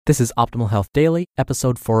This is Optimal Health Daily,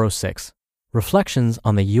 episode 406, Reflections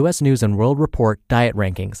on the U.S. News & World Report Diet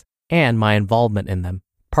Rankings and My Involvement in Them,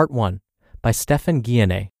 Part 1, by Stephan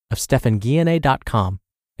Guyenet of stephanguyenet.com,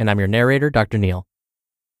 and I'm your narrator, Dr. Neil.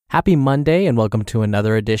 Happy Monday and welcome to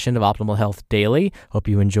another edition of Optimal Health Daily. Hope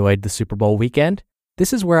you enjoyed the Super Bowl weekend.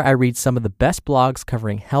 This is where I read some of the best blogs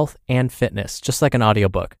covering health and fitness, just like an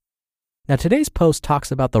audiobook. Now, today's post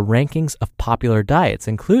talks about the rankings of popular diets,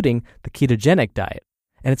 including the ketogenic diet.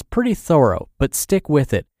 And it's pretty thorough, but stick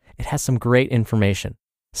with it. It has some great information.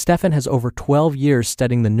 Stephan has over 12 years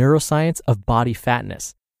studying the neuroscience of body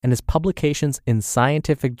fatness, and his publications in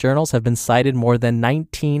scientific journals have been cited more than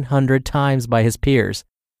 1,900 times by his peers.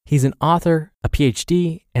 He's an author, a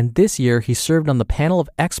PhD, and this year he served on the panel of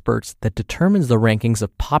experts that determines the rankings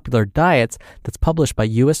of popular diets that's published by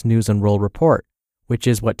U.S. News & World Report, which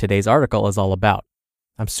is what today's article is all about.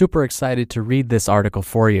 I'm super excited to read this article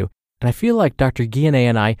for you. And I feel like Dr. Guyenet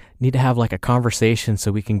and I need to have like a conversation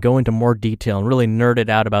so we can go into more detail and really nerd it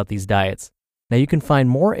out about these diets. Now you can find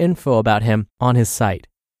more info about him on his site.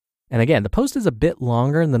 And again, the post is a bit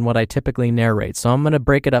longer than what I typically narrate, so I'm going to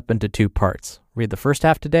break it up into two parts. Read the first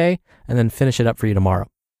half today and then finish it up for you tomorrow.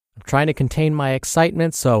 I'm trying to contain my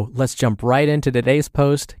excitement, so let's jump right into today's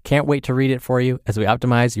post. Can't wait to read it for you as we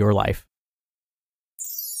optimize your life.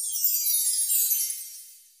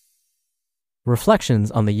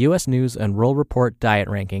 Reflections on the U.S. News & World Report Diet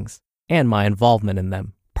Rankings and My Involvement in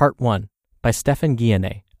Them, Part 1, by Stephan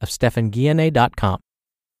Guyenet of stephanguyenet.com.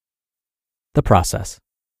 The process.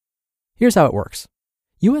 Here's how it works.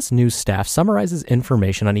 U.S. News staff summarizes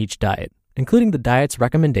information on each diet, including the diet's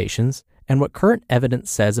recommendations and what current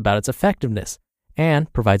evidence says about its effectiveness,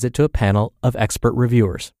 and provides it to a panel of expert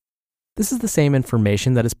reviewers. This is the same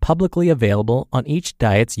information that is publicly available on each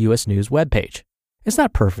diet's U.S. News webpage. It's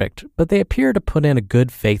not perfect, but they appear to put in a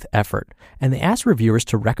good faith effort, and they ask reviewers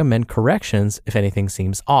to recommend corrections if anything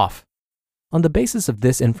seems off. On the basis of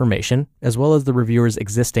this information, as well as the reviewers'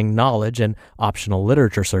 existing knowledge and optional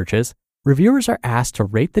literature searches, reviewers are asked to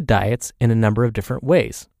rate the diets in a number of different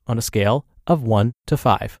ways, on a scale of 1 to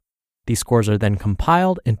 5. These scores are then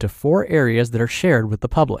compiled into 4 areas that are shared with the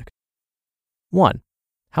public. 1.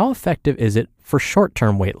 How effective is it for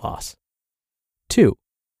short-term weight loss? 2.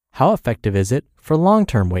 How effective is it for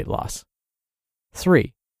long-term weight loss?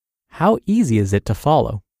 3. How easy is it to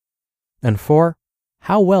follow? And 4.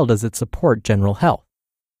 How well does it support general health?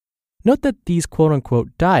 Note that these quote-unquote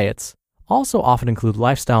diets also often include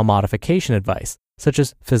lifestyle modification advice, such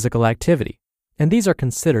as physical activity, and these are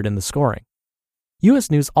considered in the scoring.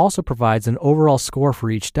 U.S. News also provides an overall score for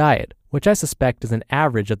each diet, which I suspect is an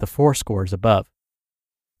average of the 4 scores above.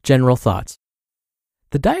 General thoughts.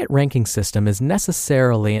 The diet ranking system is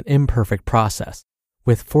necessarily an imperfect process.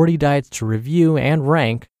 With 40 diets to review and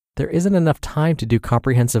rank, there isn't enough time to do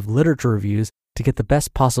comprehensive literature reviews to get the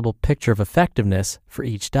best possible picture of effectiveness for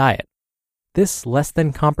each diet. This less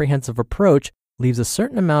than comprehensive approach leaves a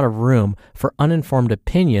certain amount of room for uninformed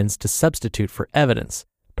opinions to substitute for evidence,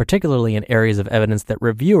 particularly in areas of evidence that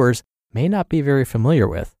reviewers may not be very familiar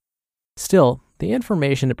with. Still, the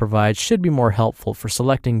information it provides should be more helpful for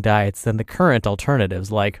selecting diets than the current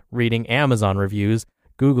alternatives like reading Amazon reviews,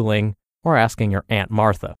 Googling, or asking your Aunt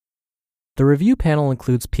Martha. The review panel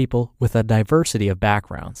includes people with a diversity of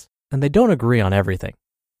backgrounds, and they don't agree on everything.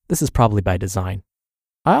 This is probably by design.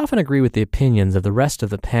 I often agree with the opinions of the rest of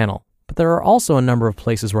the panel, but there are also a number of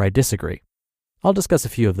places where I disagree. I'll discuss a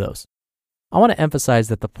few of those. I want to emphasize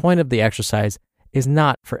that the point of the exercise is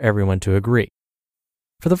not for everyone to agree.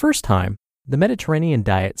 For the first time, the Mediterranean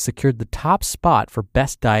diet secured the top spot for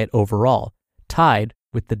best diet overall, tied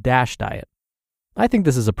with the DASH diet. I think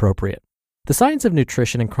this is appropriate. The science of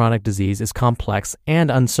nutrition and chronic disease is complex and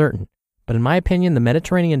uncertain, but in my opinion, the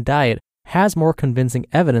Mediterranean diet has more convincing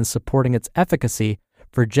evidence supporting its efficacy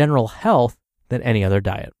for general health than any other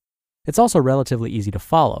diet. It's also relatively easy to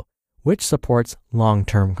follow, which supports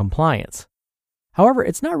long-term compliance. However,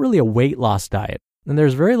 it's not really a weight loss diet, and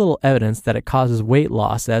there's very little evidence that it causes weight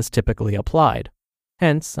loss as typically applied.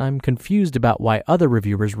 Hence, I'm confused about why other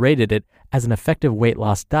reviewers rated it as an effective weight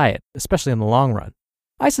loss diet, especially in the long run.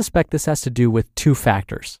 I suspect this has to do with 2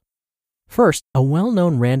 factors. First, a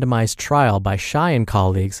well-known randomized trial by Shai and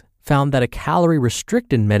colleagues found that a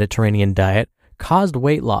calorie-restricted Mediterranean diet caused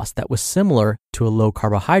weight loss that was similar to a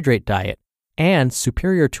low-carbohydrate diet and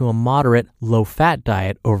superior to a moderate low-fat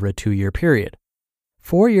diet over a 2-year period.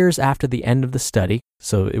 4 years after the end of the study,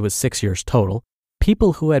 so it was 6 years total,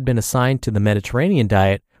 people who had been assigned to the Mediterranean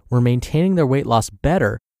diet were maintaining their weight loss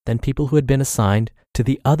better than people who had been assigned to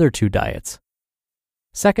the other 2 diets.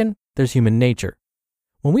 Second, there's human nature.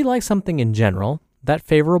 When we like something in general, that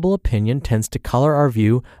favorable opinion tends to color our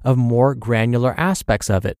view of more granular aspects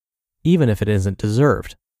of it, even if it isn't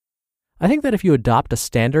deserved. I think that if you adopt a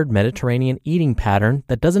standard Mediterranean eating pattern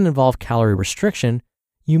that doesn't involve calorie restriction,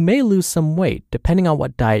 you may lose some weight depending on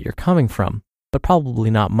what diet you're coming from, but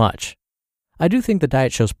probably not much. I do think the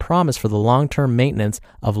diet shows promise for the long-term maintenance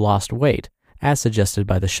of lost weight, as suggested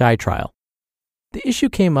by the SHY trial. The issue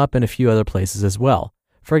came up in a few other places as well.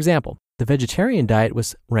 For example, the vegetarian diet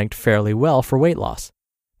was ranked fairly well for weight loss.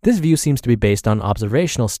 This view seems to be based on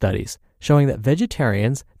observational studies, showing that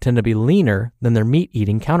vegetarians tend to be leaner than their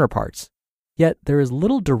meat-eating counterparts. Yet there is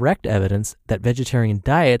little direct evidence that vegetarian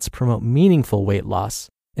diets promote meaningful weight loss,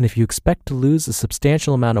 and if you expect to lose a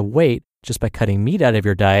substantial amount of weight just by cutting meat out of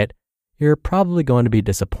your diet, you're probably going to be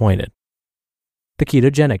disappointed. The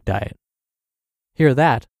ketogenic diet. Hear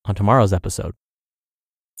that on tomorrow's episode.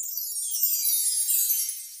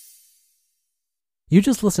 You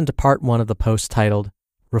just listened to part 1 of the post titled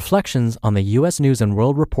Reflections on the U.S. News and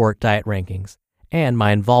World Report Diet Rankings and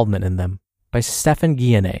My Involvement in Them by Stephan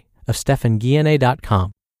Guyenet of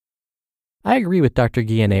StephanGuyenet.com. I agree with Dr.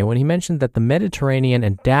 Guyenet when he mentioned that the Mediterranean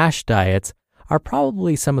and DASH diets are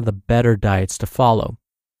probably some of the better diets to follow.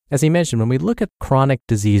 As he mentioned, when we look at chronic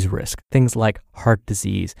disease risk, things like heart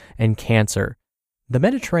disease and cancer, the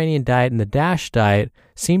Mediterranean diet and the DASH diet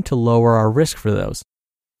seem to lower our risk for those.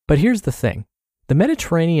 But here's the thing. The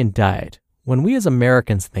Mediterranean diet, when we as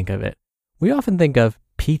Americans think of it, we often think of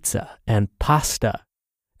pizza and pasta.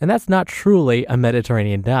 And that's not truly a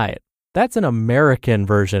Mediterranean diet. That's an American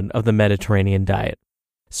version of the Mediterranean diet.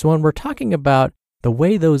 So when we're talking about the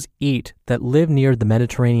way those eat that live near the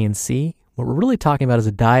Mediterranean Sea, what we're really talking about is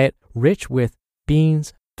a diet rich with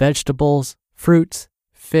beans, vegetables, fruits,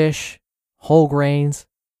 fish, whole grains,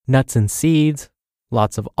 nuts and seeds,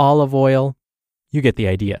 lots of olive oil. You get the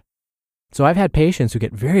idea. So I've had patients who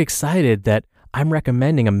get very excited that I'm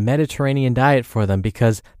recommending a Mediterranean diet for them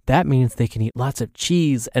because that means they can eat lots of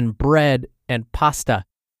cheese and bread and pasta.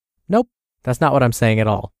 Nope, that's not what I'm saying at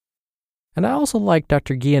all. And I also like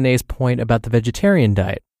Dr. Guyenet's point about the vegetarian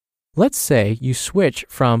diet. Let's say you switch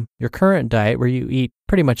from your current diet where you eat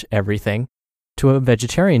pretty much everything to a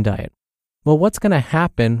vegetarian diet. Well, what's going to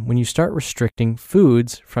happen when you start restricting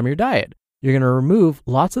foods from your diet? You're going to remove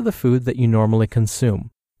lots of the food that you normally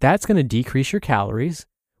consume. That's going to decrease your calories,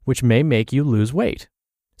 which may make you lose weight.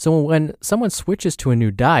 So when someone switches to a new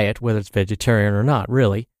diet, whether it's vegetarian or not,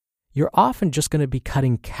 really, you're often just going to be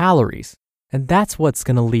cutting calories, and that's what's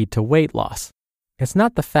going to lead to weight loss. It's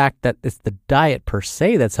not the fact that it's the diet per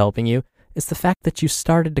se that's helping you, it's the fact that you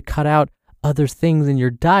started to cut out other things in your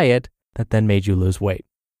diet that then made you lose weight.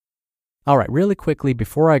 All right, really quickly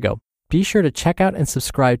before I go, be sure to check out and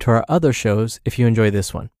subscribe to our other shows if you enjoy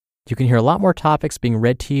this one. You can hear a lot more topics being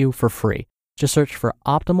read to you for free. Just search for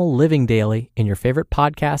Optimal Living Daily in your favorite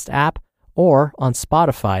podcast app or on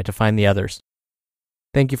Spotify to find the others.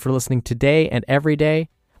 Thank you for listening today and every day.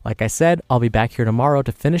 Like I said, I'll be back here tomorrow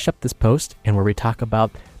to finish up this post and where we talk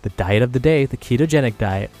about the diet of the day, the ketogenic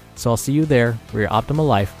diet. So I'll see you there where your optimal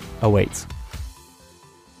life awaits.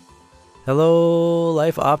 Hello,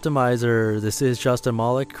 Life Optimizer. This is Justin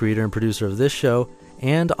Malik, creator and producer of this show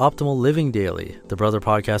and Optimal Living Daily, the brother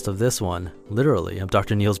podcast of this one. Literally, I'm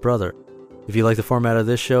Dr. Neil's brother. If you like the format of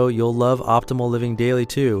this show, you'll love Optimal Living Daily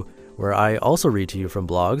too, where I also read to you from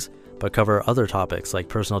blogs, but cover other topics like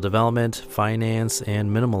personal development, finance, and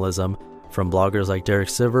minimalism from bloggers like Derek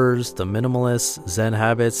Sivers, The Minimalists, Zen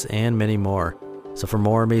Habits, and many more. So for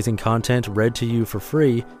more amazing content read to you for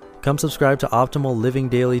free, come subscribe to Optimal Living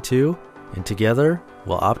Daily too, and together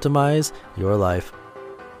we'll optimize your life.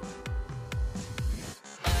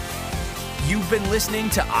 You've been listening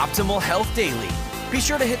to Optimal Health Daily. Be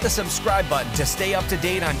sure to hit the subscribe button to stay up to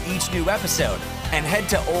date on each new episode and head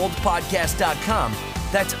to oldpodcast.com.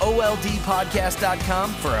 That's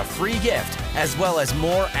oldpodcast.com for a free gift, as well as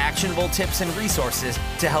more actionable tips and resources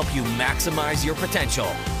to help you maximize your potential.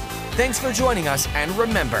 Thanks for joining us, and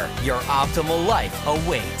remember, your optimal life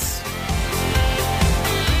awaits.